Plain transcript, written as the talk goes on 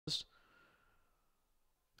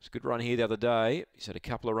It's a good run here the other day. He's had a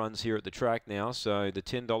couple of runs here at the track now, so the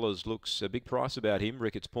 $10 looks a big price about him.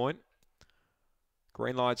 Ricketts Point.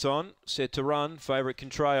 Green lights on, set to run. Favourite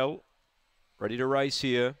Contrail, ready to race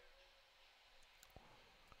here.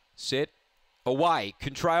 Set. Away.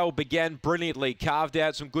 Contrail began brilliantly, carved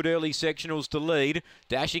out some good early sectionals to lead.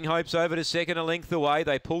 Dashing Hopes over to second, a length away.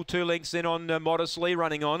 They pull 2 lengths in on Modestly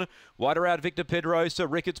running on. Wider out Victor Pedrosa.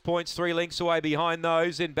 Ricketts Point's 3 lengths away behind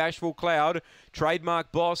those. In Bashful Cloud.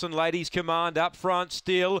 Trademark Boss and Ladies Command up front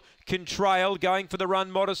still. Contrail going for the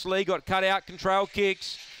run. Modestly got cut out. Contrail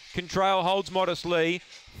kicks. Contrail holds Modestly.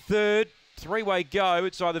 Third, 3-way go.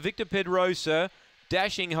 It's either Victor Pedrosa,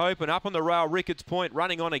 Dashing Hope, and up on the rail Ricketts Point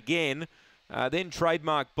running on again. Then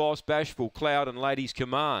Trademark Boss, Bashful Cloud, and Ladies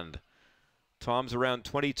Command. Time's around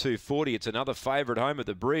 22:40. It's another favourite home at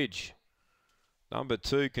the bridge. Number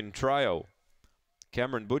 2, Contrail.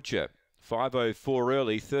 Cameron Butcher. 5:04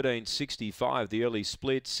 early, 13:65 the early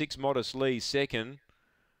split. 6 Modestly second.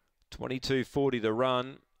 22:40 the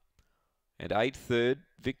run. And 8th third,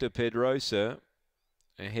 Victor Pedrosa.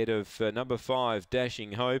 Ahead of number 5,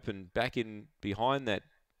 Dashing Hope. And back in behind that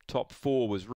top 4 was